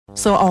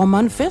So our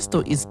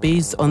manifesto is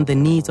based on the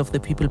needs of the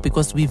people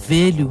because we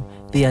value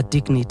their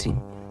dignity.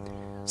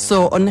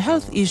 So on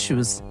health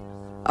issues,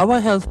 our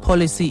health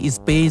policy is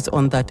based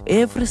on that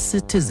every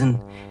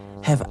citizen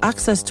have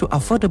access to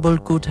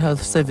affordable good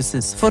health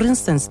services. For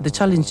instance, the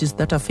challenges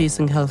that are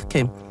facing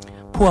healthcare,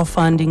 poor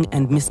funding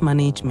and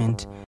mismanagement,